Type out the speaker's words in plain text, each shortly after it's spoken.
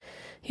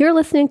You're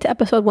listening to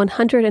episode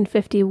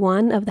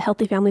 151 of the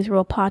Healthy Families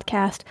Rule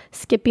podcast,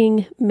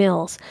 Skipping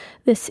Meals.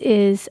 This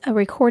is a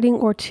recording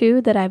or two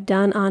that I've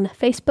done on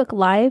Facebook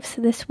Lives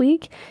this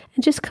week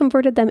and just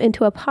converted them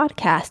into a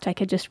podcast. I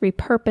could just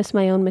repurpose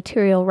my own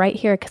material right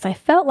here because I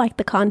felt like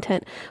the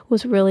content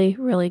was really,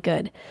 really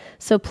good.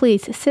 So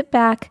please sit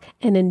back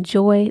and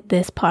enjoy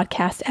this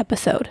podcast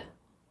episode.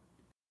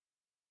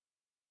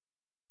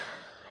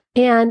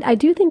 And I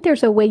do think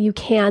there's a way you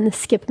can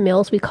skip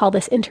meals. We call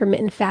this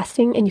intermittent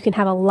fasting, and you can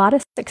have a lot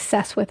of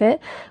success with it.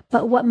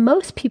 But what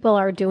most people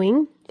are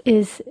doing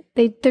is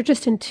they're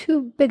just in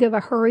too big of a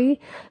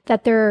hurry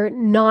that they're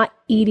not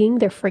eating,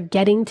 they're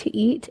forgetting to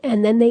eat,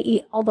 and then they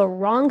eat all the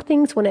wrong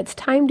things when it's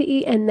time to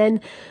eat, and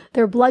then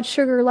their blood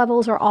sugar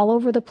levels are all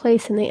over the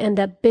place, and they end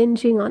up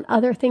binging on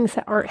other things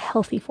that aren't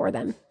healthy for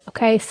them.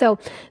 Okay, so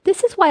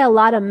this is why a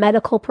lot of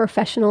medical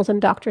professionals and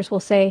doctors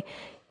will say,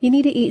 you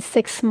need to eat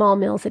 6 small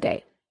meals a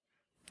day.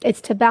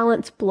 It's to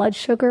balance blood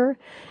sugar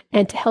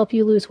and to help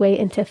you lose weight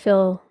and to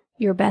feel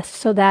your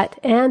best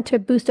and to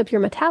boost up your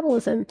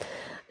metabolism,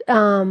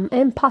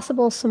 and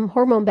possible some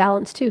hormone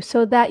balance too,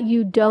 so that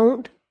you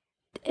don't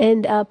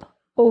end up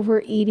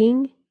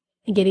overeating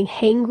and getting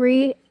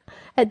hangry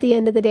at the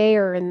end of the day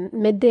or in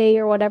midday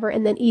or whatever,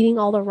 and then eating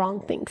all the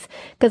wrong things.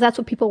 Because that's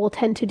what people will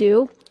tend to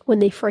do when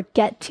they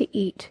forget to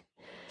eat.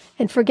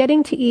 And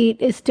forgetting to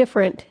eat is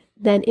different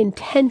than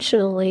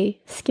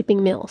intentionally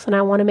skipping meals. And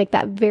I want to make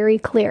that very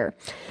clear.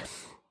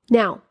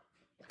 Now,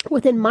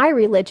 within my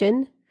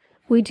religion,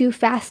 we do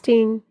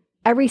fasting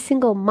every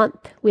single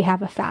month. We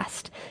have a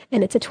fast,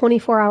 and it's a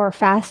 24-hour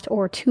fast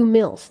or 2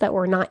 meals that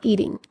we're not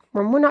eating.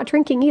 We're not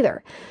drinking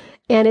either.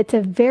 And it's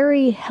a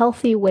very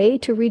healthy way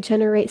to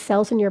regenerate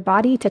cells in your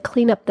body, to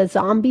clean up the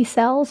zombie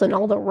cells and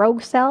all the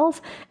rogue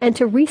cells, and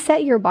to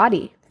reset your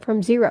body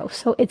from zero.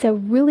 So it's a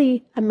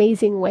really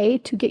amazing way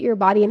to get your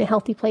body in a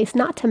healthy place,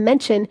 not to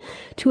mention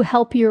to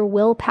help your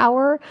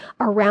willpower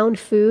around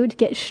food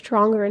get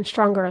stronger and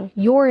stronger.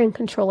 You're in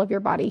control of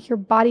your body. Your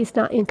body's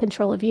not in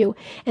control of you.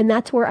 And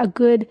that's where a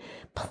good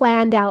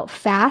planned out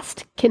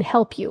fast can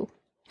help you.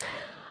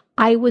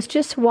 I was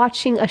just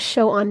watching a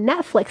show on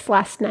Netflix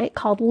last night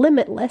called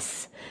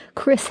Limitless.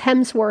 Chris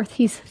Hemsworth,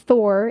 he's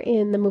Thor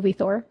in the movie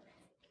Thor,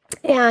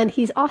 and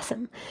he's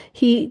awesome.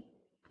 He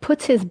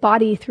puts his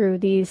body through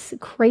these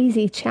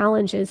crazy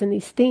challenges and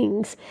these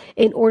things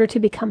in order to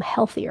become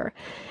healthier.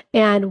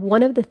 And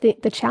one of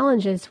the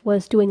challenges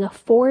was doing a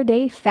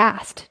 4-day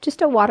fast,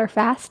 just a water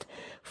fast,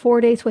 4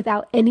 days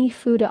without any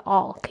food at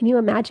all. Can you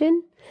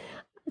imagine?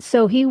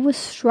 So he was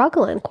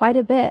struggling quite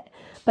a bit,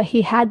 but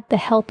he had the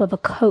help of a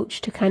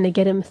coach to kind of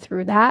get him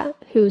through that,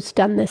 who's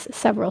done this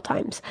several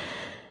times.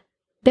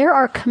 There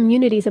are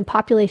communities and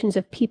populations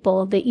of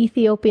people, the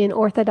Ethiopian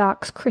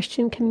Orthodox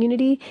Christian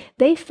community,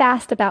 they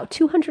fast about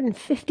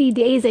 250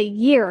 days a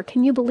year.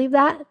 Can you believe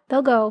that?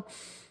 They'll go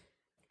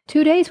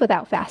 2 days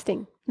without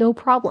fasting, no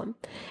problem.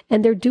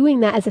 And they're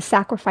doing that as a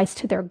sacrifice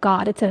to their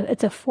God.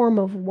 It's a form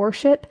of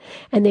worship,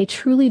 and they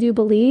truly do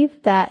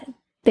believe that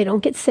they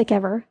don't get sick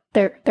ever.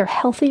 They're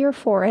healthier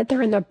for it.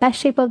 They're in the best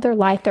shape of their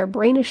life. Their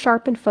brain is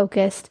sharp and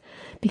focused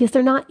because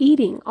they're not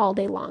eating all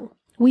day long.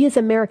 We as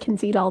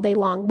Americans eat all day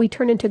long. We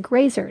turn into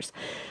grazers.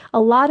 A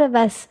lot of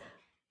us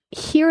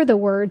hear the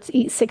words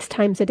eat 6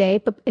 times a day,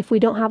 but if we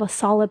don't have a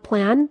solid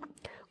plan,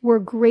 we're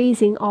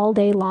grazing all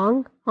day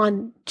long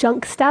on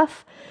junk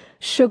stuff,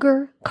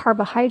 sugar,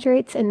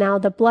 carbohydrates, and now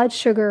the blood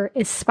sugar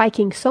is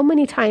spiking so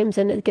many times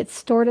and it gets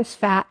stored as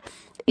fat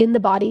in the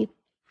body.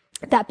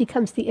 That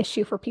becomes the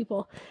issue for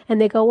people.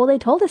 And they go, well, they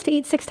told us to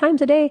eat 6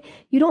 times a day.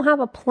 You don't have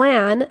a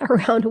plan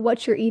around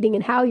what you're eating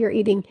and how you're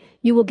eating.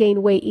 You will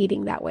gain weight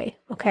eating that way.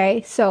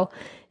 Okay. So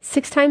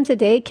 6 times a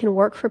day can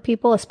work for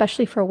people,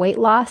 especially for weight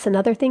loss and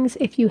other things.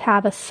 If you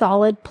have a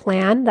solid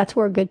plan, that's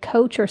where a good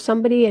coach or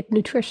somebody, a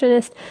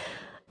nutritionist,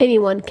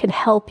 anyone can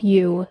help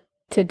you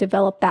to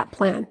develop that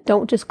plan.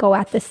 Don't just go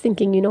at this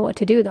thinking you know what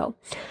to do though.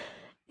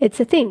 It's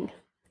a thing.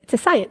 It's a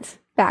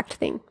science-backed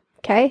thing.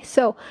 Okay.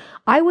 So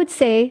I would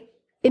say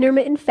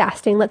intermittent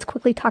fasting, let's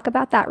quickly talk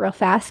about that real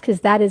fast because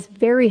that is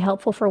very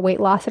helpful for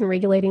weight loss and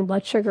regulating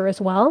blood sugar as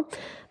well.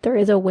 There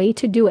is a way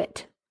to do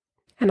it.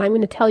 And I'm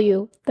going to tell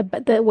you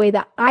the way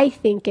that I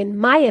think, in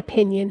my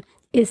opinion,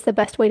 is the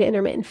best way to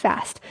intermittent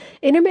fast.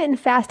 Intermittent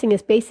fasting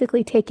is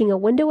basically taking a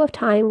window of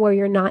time where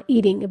you're not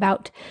eating,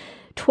 about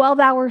 12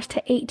 hours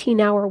to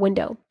 18-hour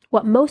window.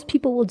 What most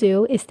people will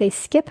do is they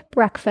skip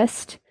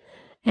breakfast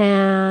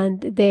and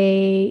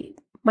they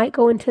might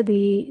go into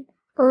the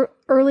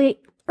early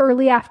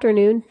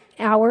afternoon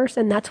hours,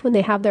 and that's when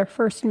they have their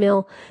first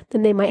meal.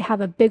 Then they might have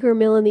a bigger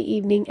meal in the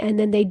evening, and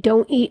then they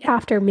don't eat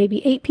after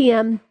maybe 8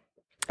 p.m.,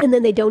 and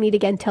then they don't eat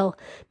again till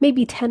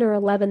maybe 10 or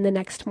 11 the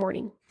next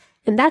morning.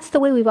 And that's the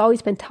way we've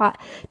always been taught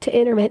to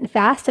intermittent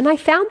fast. And I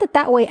found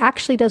that way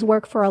actually does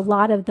work for a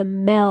lot of the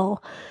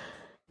male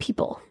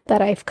people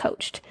that I've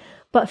coached.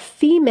 But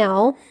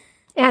female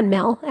and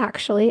male,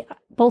 actually,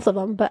 both of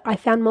them, but I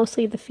found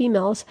mostly the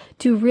females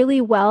do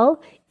really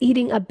well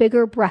eating a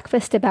bigger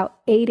breakfast about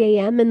 8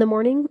 a.m. in the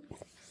morning.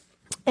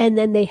 And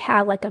then they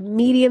have like a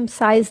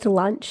medium-sized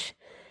lunch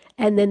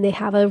and then they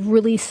have a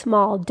really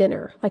small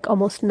dinner, like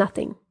almost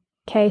nothing.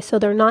 Okay, so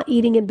they're not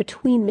eating in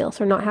between meals.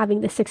 They're not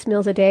having the 6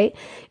 meals a day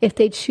if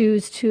they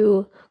choose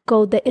to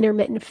go the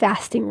intermittent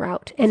fasting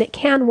route. And it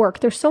can work.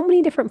 There's so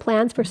many different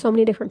plans for so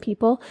many different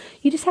people.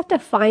 You just have to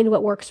find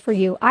what works for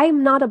you.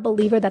 I'm not a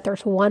believer that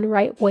there's one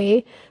right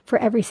way for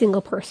every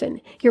single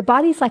person. Your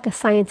body's like a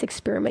science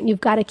experiment.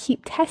 You've got to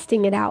keep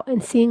testing it out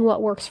and seeing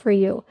what works for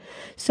you.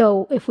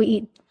 So if we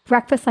eat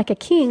breakfast like a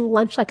king,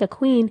 lunch like a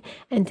queen,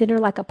 and dinner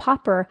like a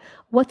pauper,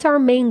 what's our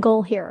main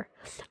goal here?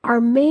 Our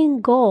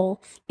main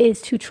goal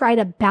is to try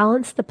to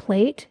balance the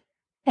plate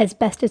as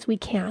best as we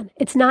can.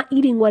 It's not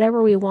eating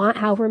whatever we want,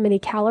 however many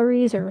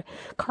calories or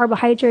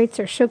carbohydrates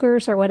or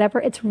sugars or whatever.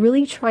 It's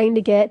really trying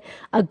to get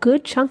a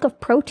good chunk of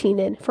protein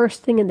in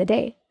first thing in the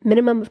day.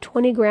 Minimum of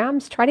 20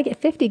 grams, try to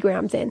get 50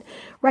 grams in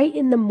right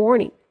in the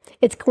morning.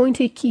 It's going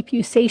to keep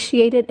you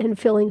satiated and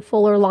feeling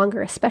fuller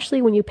longer,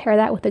 especially when you pair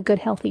that with a good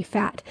healthy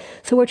fat.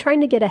 So we're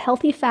trying to get a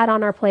healthy fat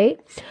on our plate.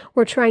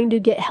 We're trying to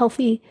get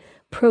healthy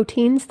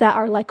proteins that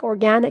are like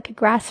organic,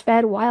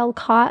 grass-fed,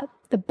 wild-caught,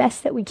 the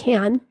best that we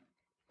can,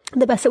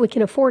 the best that we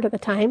can afford at the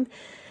time.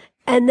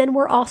 And then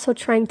we're also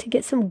trying to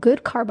get some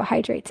good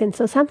carbohydrates in.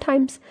 So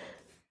sometimes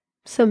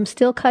some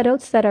steel cut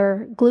oats that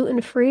are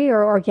gluten-free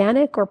or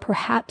organic, or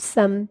perhaps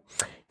some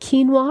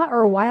quinoa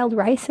or wild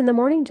rice in the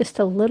morning, just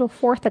a little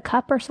fourth a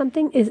cup or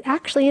something, is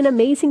actually an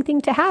amazing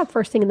thing to have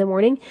first thing in the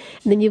morning.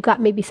 And then you've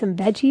got maybe some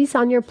veggies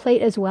on your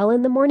plate as well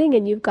in the morning,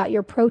 and you've got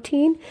your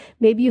protein.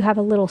 Maybe you have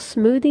a little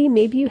smoothie.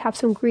 Maybe you have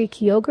some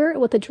Greek yogurt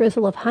with a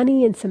drizzle of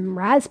honey and some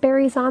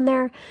raspberries on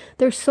there.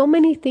 There's so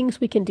many things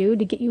we can do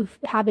to get you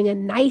having a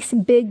nice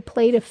big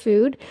plate of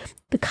food,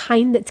 the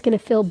kind that's going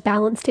to feel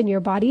balanced in your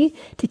body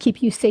to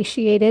keep you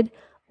satiated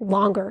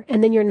longer.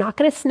 And then you're not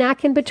going to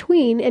snack in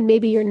between, and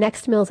maybe your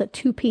next meal is at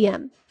 2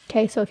 p.m.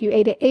 Okay, so if you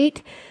ate at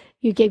 8,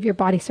 you gave your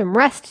body some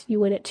rest, you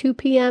went at 2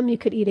 p.m., you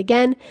could eat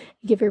again,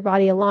 you give your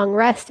body a long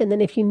rest, and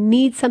then if you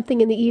need something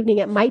in the evening,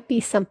 it might be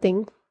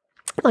something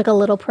like a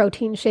little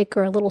protein shake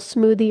or a little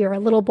smoothie or a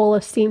little bowl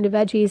of steamed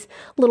veggies,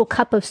 a little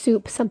cup of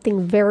soup,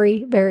 something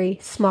very, very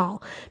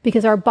small,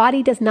 because our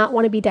body does not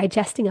want to be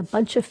digesting a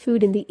bunch of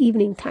food in the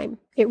evening time.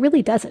 It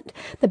really doesn't.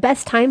 The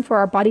best time for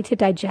our body to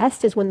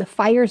digest is when the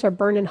fires are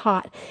burning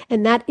hot,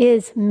 and that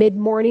is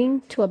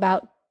mid-morning to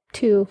about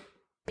 2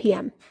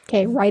 p.m.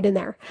 Okay, right in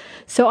there.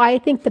 So I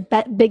think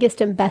the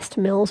biggest and best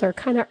meals are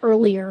kind of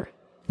earlier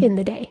in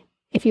the day.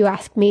 If you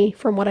ask me,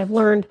 from what I've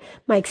learned,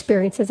 my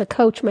experience as a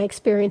coach, my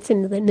experience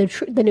in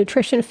the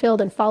nutrition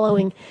field and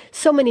following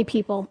so many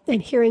people and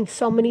hearing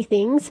so many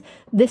things,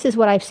 this is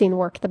what I've seen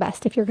work the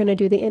best if you're going to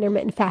do the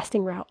intermittent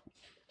fasting route.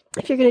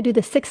 If you're going to do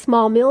the 6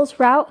 small meals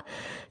route,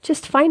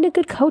 just find a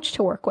good coach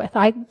to work with.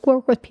 I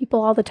work with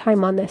people all the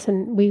time on this,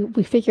 and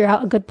we figure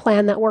out a good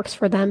plan that works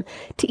for them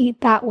to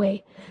eat that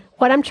way.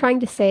 What I'm trying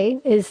to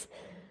say is,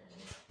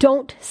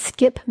 don't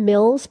skip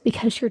meals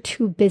because you're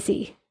too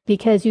busy,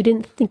 because you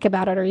didn't think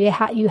about it, or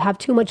you have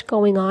too much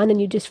going on and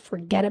you just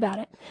forget about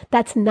it.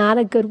 That's not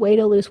a good way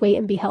to lose weight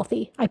and be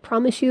healthy. I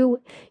promise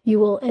you, you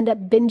will end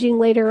up binging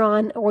later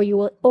on, or you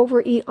will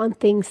overeat on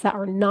things that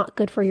are not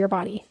good for your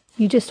body.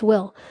 You just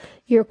will.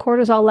 Your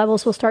cortisol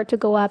levels will start to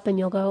go up, and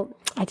you'll go,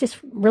 I just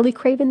really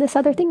craving this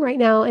other thing right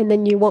now. And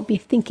then you won't be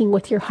thinking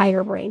with your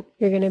higher brain.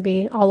 You're going to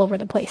be all over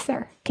the place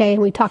there. Okay.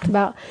 And we talked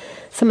about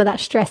some of that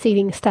stress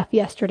eating stuff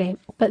yesterday,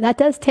 but that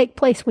does take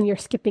place when you're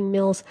skipping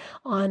meals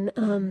on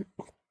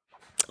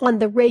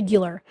the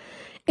regular.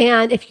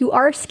 And if you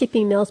are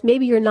skipping meals,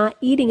 maybe you're not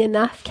eating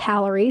enough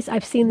calories.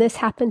 I've seen this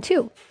happen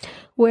too,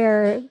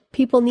 where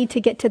people need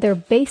to get to their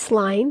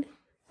baseline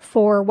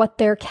for what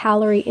their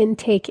calorie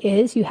intake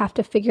is. You have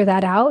to figure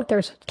that out.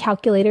 There's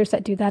calculators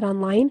that do that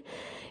online.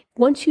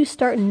 Once you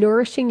start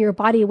nourishing your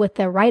body with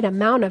the right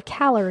amount of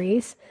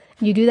calories,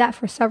 you do that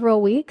for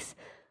several weeks.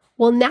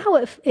 Well, now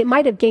it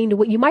might have gained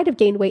weight, you might have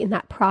gained weight in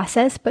that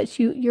process, but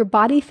your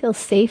body feels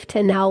safe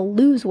to now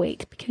lose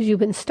weight because you've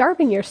been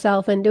starving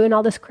yourself and doing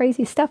all this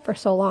crazy stuff for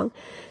so long.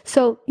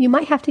 So you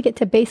might have to get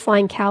to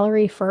baseline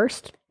calorie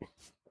first,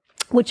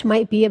 which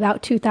might be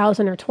about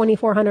 2,000 or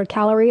 2,400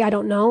 calorie. I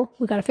don't know.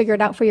 We got to figure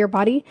it out for your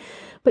body.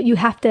 But you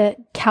have to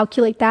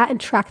calculate that and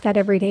track that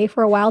every day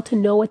for a while to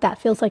know what that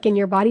feels like in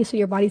your body, so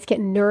your body's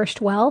getting nourished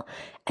well.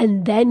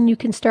 And then you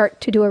can start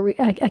to do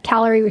a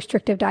calorie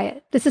restrictive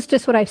diet. This is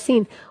just what I've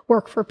seen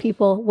work for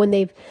people when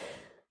they've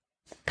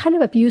kind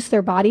of abused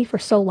their body for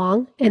so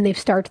long and they've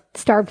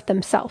starved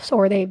themselves,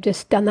 or they've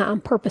just done that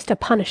on purpose to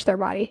punish their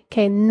body.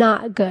 Okay,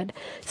 not good.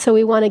 So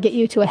we want to get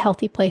you to a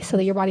healthy place so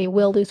that your body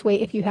will lose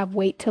weight if you have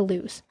weight to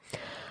lose.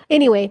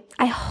 Anyway,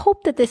 I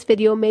hope that this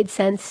video made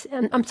sense.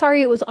 And I'm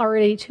sorry it was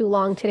already too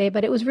long today,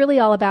 but it was really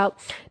all about,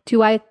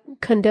 do I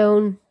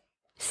condone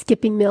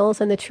skipping meals?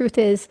 And the truth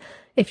is,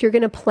 if you're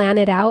going to plan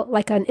it out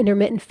like an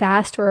intermittent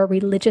fast or a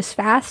religious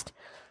fast,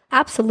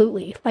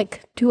 absolutely,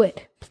 like, do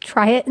it.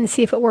 Try it and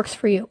see if it works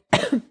for you.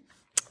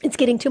 It's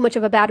getting too much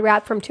of a bad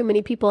rap from too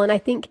many people, and I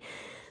think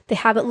they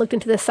haven't looked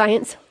into the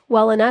science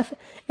well enough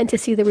and to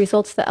see the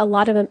results that a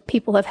lot of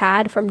people have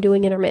had from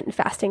doing intermittent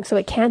fasting. So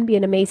it can be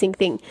an amazing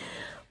thing.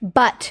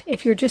 But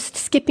if you're just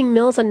skipping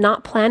meals and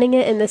not planning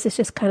it, and this is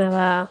just kind of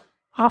a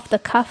off the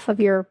cuff of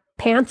your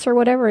pants or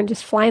whatever, and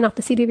just flying off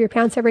the seat of your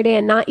pants every day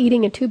and not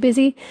eating and too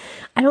busy,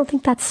 I don't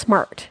think that's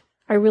smart.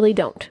 I really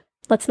don't.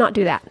 Let's not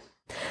do that.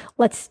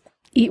 Let's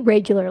eat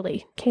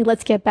regularly. Okay,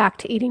 let's get back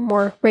to eating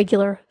more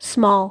regular,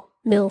 small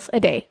meals a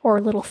day,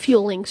 or little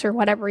fuelings or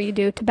whatever you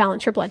do to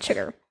balance your blood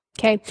sugar.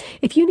 Okay,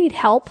 if you need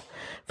help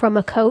from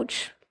a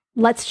coach,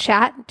 let's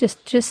chat.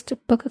 Just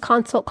book a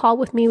consult call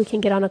with me. We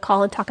can get on a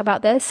call and talk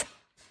about this.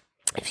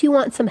 If you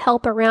want some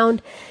help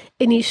around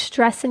any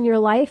stress in your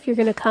life, you're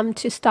going to come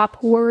to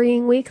Stop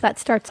Worrying Week. That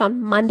starts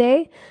on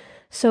Monday.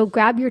 So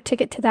grab your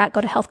ticket to that.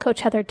 Go to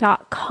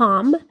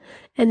healthcoachheather.com,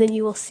 and then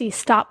you will see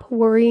Stop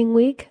Worrying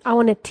Week. I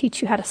want to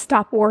teach you how to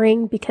stop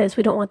worrying, because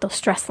we don't want those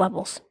stress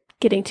levels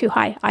getting too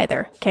high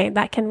either. Okay,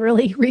 that can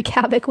really wreak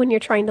havoc when you're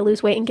trying to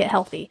lose weight and get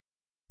healthy.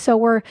 So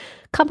we're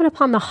coming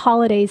upon the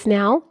holidays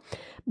now.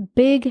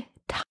 Big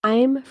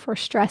time for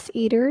stress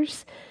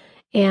eaters,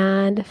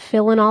 and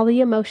feeling all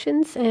the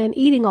emotions and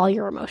eating all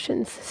your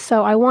emotions.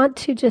 So I want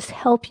to just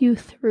help you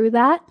through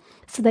that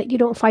so that you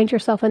don't find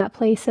yourself in that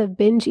place of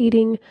binge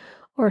eating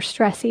or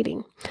stress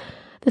eating.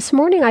 This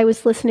morning I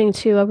was listening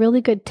to a really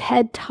good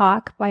TED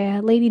Talk by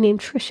a lady named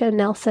Tricia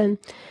Nelson,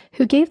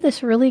 who gave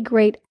this really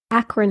great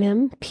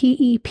acronym,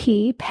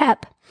 PEP,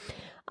 PEP,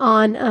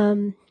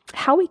 on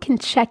how we can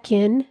check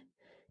in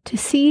to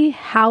see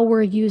how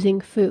we're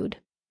using food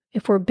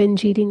if we're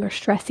binge eating or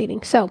stress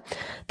eating. So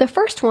the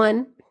first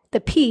one,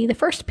 the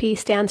first P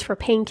stands for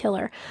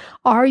painkiller.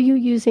 Are you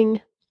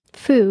using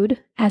food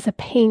as a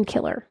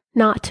painkiller,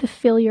 not to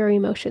fill your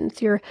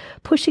emotions? You're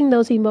pushing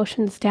those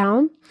emotions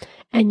down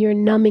and you're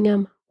numbing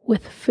them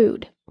with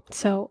food.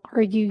 So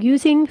are you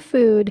using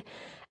food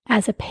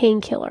as a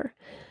painkiller?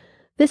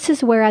 This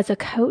is where, as a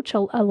coach,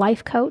 a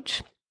life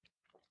coach,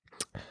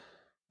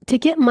 to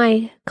get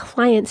my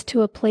clients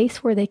to a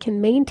place where they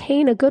can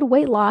maintain a good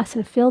weight loss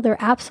and feel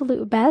their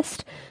absolute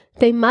best,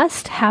 they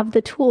must have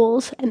the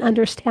tools and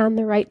understand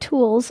the right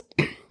tools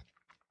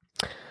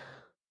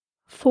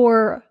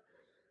for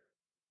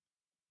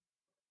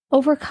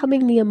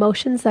overcoming the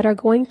emotions that are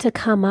going to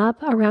come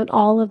up around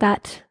all of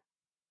that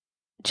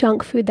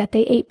junk food that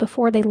they ate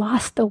before they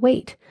lost the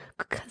weight.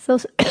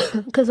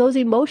 Because those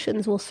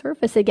emotions will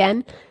surface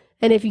again.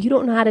 And if you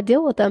don't know how to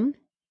deal with them,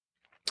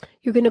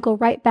 you're going to go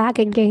right back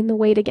and gain the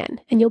weight again.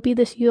 And you'll be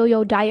this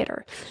yo-yo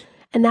dieter.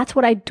 And that's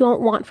what I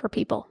don't want for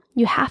people.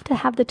 You have to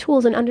have the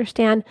tools and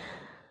understand,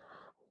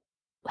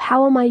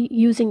 how am I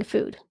using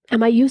food?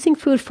 Am I using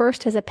food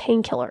first as a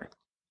painkiller?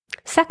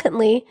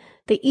 Secondly,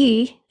 the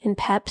E in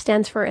PEP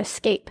stands for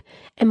escape.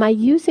 Am I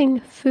using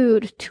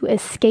food to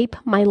escape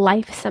my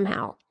life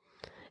somehow?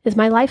 Is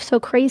my life so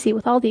crazy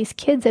with all these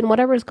kids and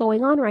whatever's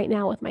going on right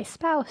now with my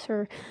spouse,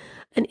 or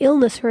an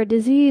illness or a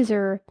disease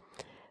or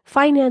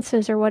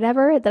finances or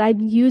whatever, that I'm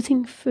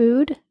using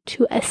food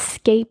to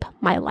escape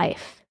my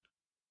life?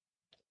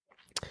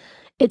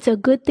 It's a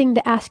good thing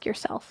to ask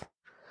yourself.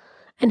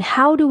 And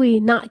how do we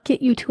not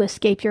get you to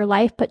escape your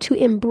life, but to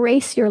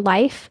embrace your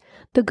life,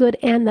 the good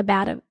and the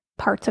bad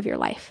parts of your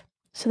life,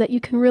 so that you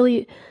can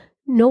really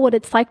know what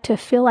it's like to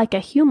feel like a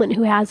human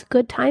who has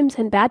good times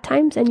and bad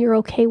times, and you're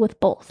okay with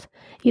both.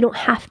 You don't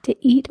have to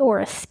eat or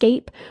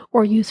escape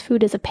or use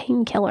food as a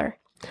painkiller.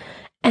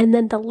 And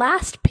then the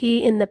last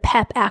P in the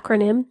PEP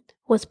acronym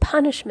was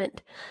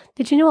punishment.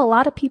 Did you know a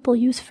lot of people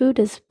use food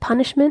as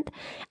punishment?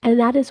 And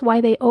that is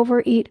why they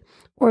overeat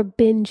or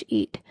binge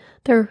eat.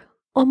 They're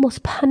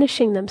almost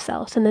punishing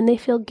themselves, and then they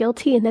feel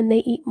guilty, and then they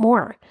eat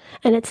more.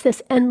 And it's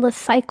this endless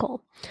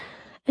cycle.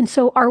 And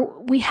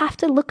so we have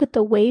to look at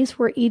the ways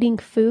we're eating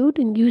food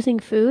and using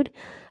food.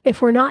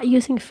 If we're not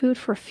using food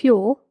for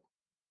fuel,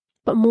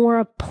 but more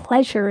of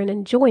pleasure and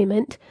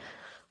enjoyment,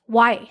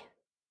 why?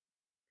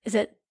 Is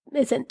it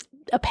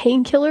a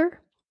painkiller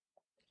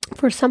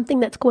for something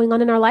that's going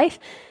on in our life?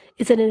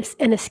 Is it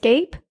an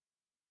escape?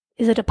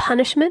 Is it a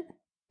punishment?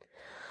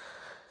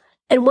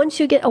 And once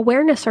you get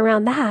awareness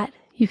around that,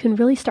 you can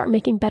really start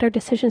making better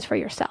decisions for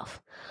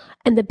yourself.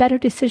 And the better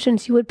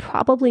decisions you would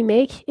probably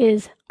make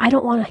is, I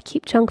don't want to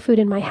keep junk food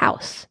in my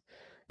house,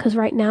 because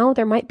right now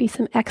there might be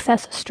some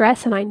excess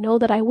stress, and I know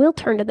that I will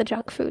turn to the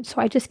junk food.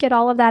 So I just get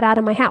all of that out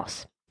of my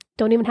house.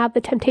 Don't even have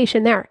the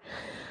temptation there.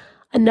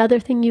 Another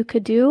thing you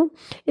could do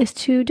is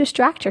to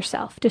distract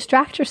yourself.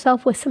 Distract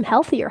yourself with some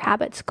healthier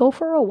habits. Go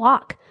for a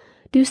walk.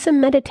 Do some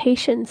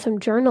meditation, some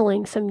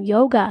journaling, some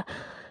yoga,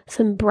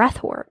 some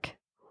breath work.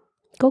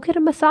 Go get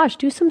a massage.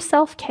 Do some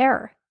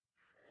self-care.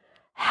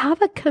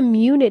 Have a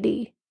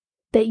community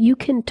that you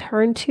can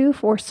turn to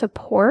for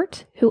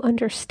support, who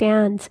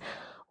understands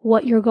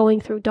what you're going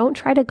through. Don't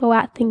try to go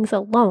at things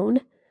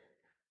alone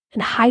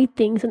and hide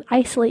things and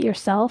isolate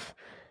yourself,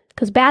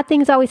 because bad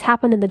things always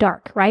happen in the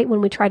dark, right?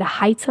 When we try to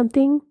hide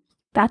something,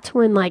 that's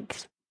when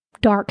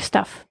dark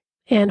stuff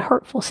and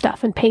hurtful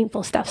stuff and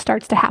painful stuff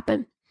starts to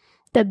happen.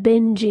 The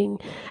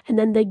binging and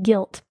then the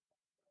guilt.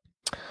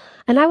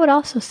 And I would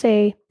also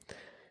say,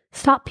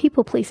 stop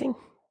people pleasing.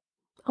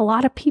 A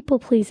lot of people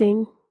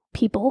pleasing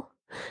people,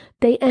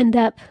 they end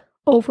up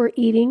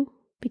overeating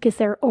because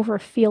they're over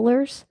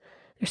feelers.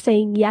 They're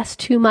saying yes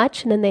too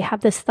much, and then they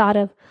have this thought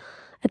of,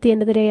 at the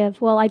end of the day, of,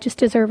 well, I just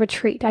deserve a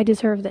treat. I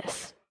deserve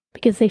this.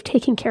 Because they've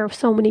taken care of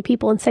so many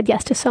people and said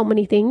yes to so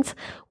many things.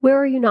 Where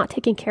are you not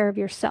taking care of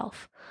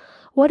yourself?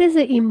 What is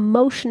it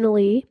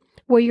emotionally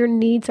where your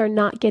needs are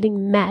not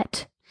getting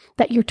met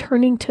that you're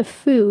turning to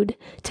food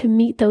to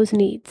meet those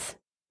needs?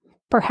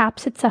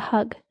 Perhaps it's a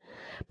hug.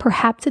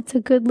 Perhaps it's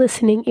a good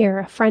listening ear,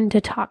 a friend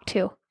to talk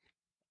to.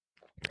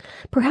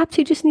 Perhaps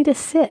you just need to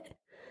sit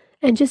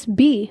and just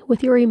be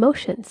with your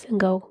emotions and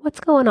go, what's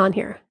going on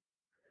here?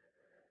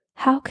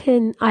 How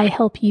can I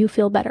help you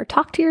feel better?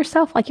 Talk to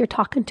yourself like you're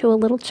talking to a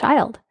little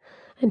child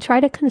and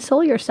try to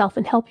console yourself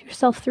and help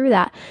yourself through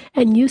that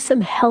and use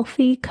some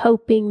healthy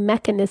coping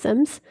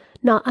mechanisms,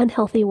 not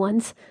unhealthy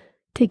ones,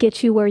 to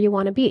get you where you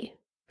want to be.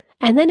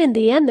 And then in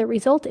the end, the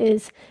result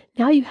is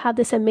now you have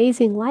this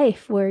amazing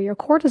life where your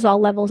cortisol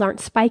levels aren't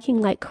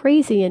spiking like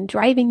crazy and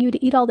driving you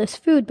to eat all this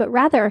food, but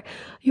rather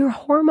your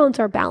hormones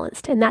are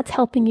balanced. And that's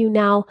helping you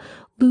now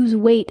lose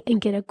weight and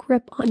get a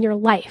grip on your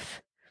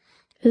life,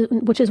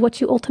 which is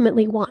what you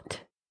ultimately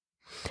want.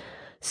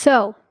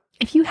 So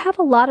if you have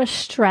a lot of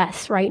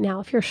stress right now,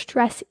 if you're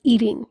stress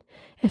eating,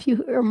 if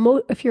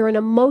you're an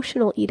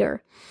emotional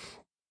eater,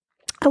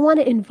 I want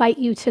to invite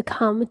you to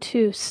come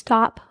to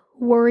Stop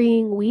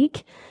Worrying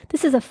Week.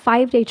 This is a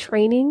 5-day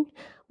training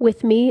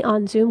with me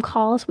on Zoom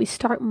calls. We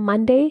start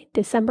Monday,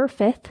 December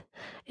 5th.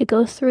 It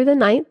goes through the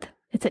 9th.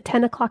 It's at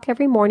 10 o'clock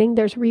every morning.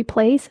 There's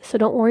replays, so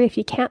don't worry if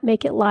you can't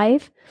make it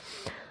live.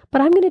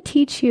 But I'm going to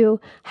teach you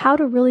how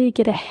to really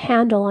get a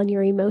handle on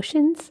your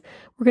emotions.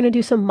 We're going to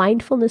do some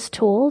mindfulness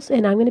tools,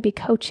 and I'm going to be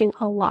coaching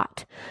a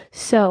lot.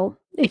 So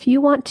if you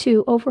want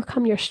to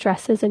overcome your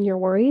stresses and your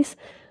worries,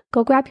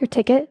 go grab your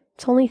ticket.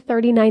 It's only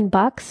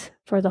 $39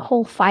 for the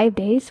whole 5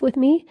 days with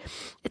me.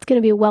 It's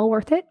going to be well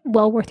worth it,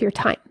 well worth your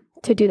time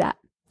to do that.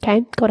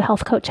 Okay, go to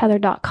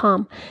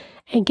healthcoachheather.com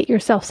and get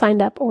yourself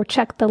signed up or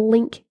check the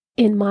link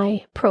in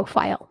my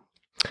profile.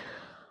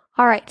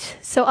 All right,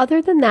 so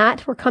other than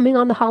that, we're coming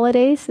on the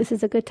holidays. This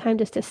is a good time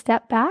just to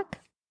step back,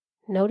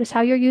 notice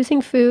how you're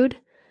using food,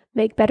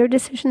 make better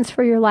decisions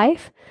for your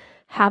life,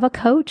 have a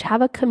coach,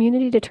 have a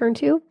community to turn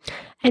to,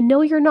 and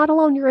know you're not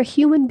alone. You're a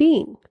human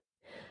being.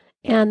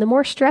 And the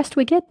more stressed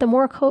we get, the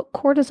more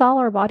cortisol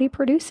our body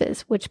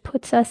produces, which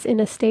puts us in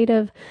a state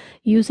of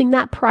using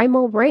that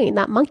primal brain,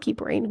 that monkey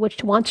brain,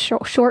 which wants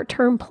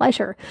short-term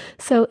pleasure.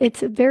 So it's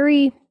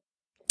very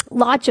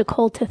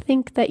logical to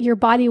think that your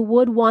body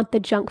would want the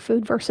junk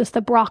food versus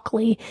the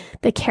broccoli,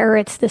 the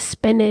carrots, the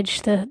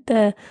spinach,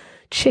 the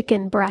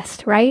chicken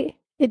breast, right?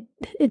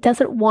 It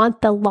doesn't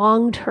want the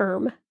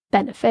long-term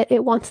benefit.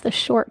 It wants the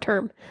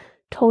short-term.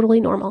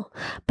 Totally normal.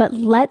 But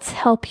let's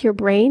help your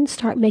brain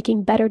start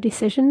making better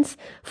decisions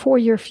for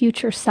your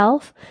future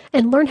self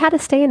and learn how to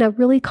stay in a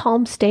really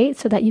calm state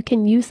so that you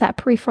can use that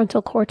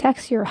prefrontal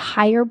cortex, your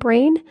higher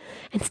brain,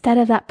 instead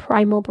of that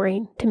primal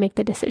brain to make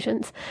the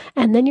decisions.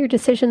 And then your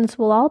decisions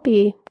will all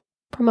be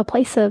from a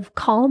place of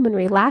calm and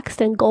relaxed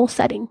and goal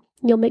setting.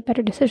 You'll make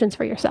better decisions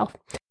for yourself.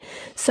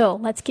 So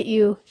let's get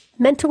you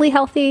mentally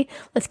healthy.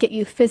 Let's get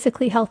you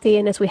physically healthy.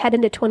 And as we head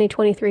into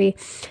 2023,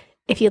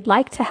 if you'd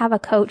like to have a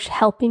coach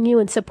helping you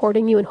and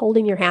supporting you and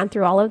holding your hand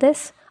through all of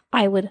this,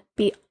 I would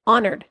be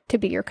honored to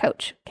be your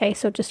coach. Okay,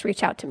 so just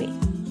reach out to me.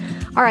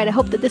 All right, I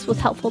hope that this was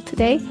helpful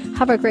today.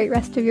 Have a great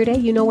rest of your day.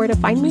 You know where to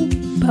find me.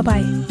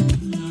 Bye-bye.